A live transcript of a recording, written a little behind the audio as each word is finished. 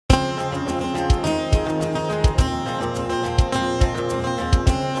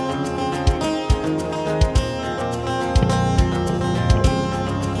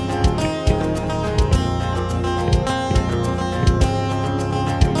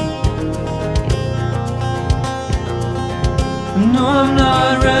No, I'm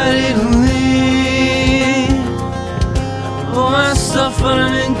not ready to leave. All my stuff but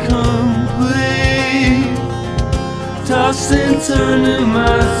I'm incomplete. Tossed and turned in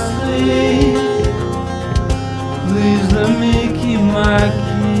my sleep. Please let me keep my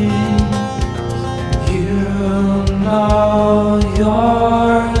keys. You know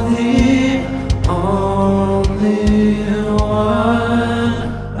you're the only one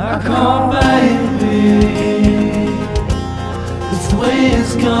I call baby. It's the way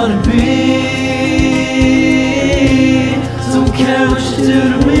it's gonna be. Don't care what you do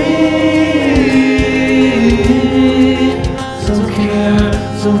to me.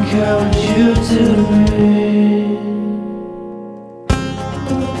 Don't care what you do to me.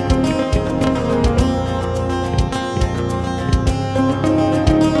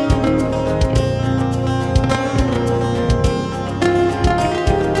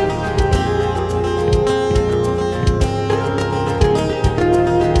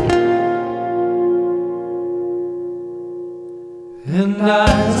 And I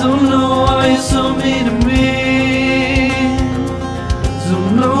don't know why you're so mean to me.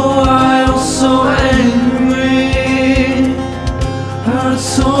 Don't know why I'm so angry. Hurts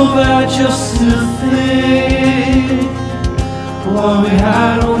so bad just to think what we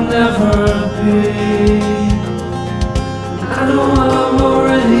had will never be.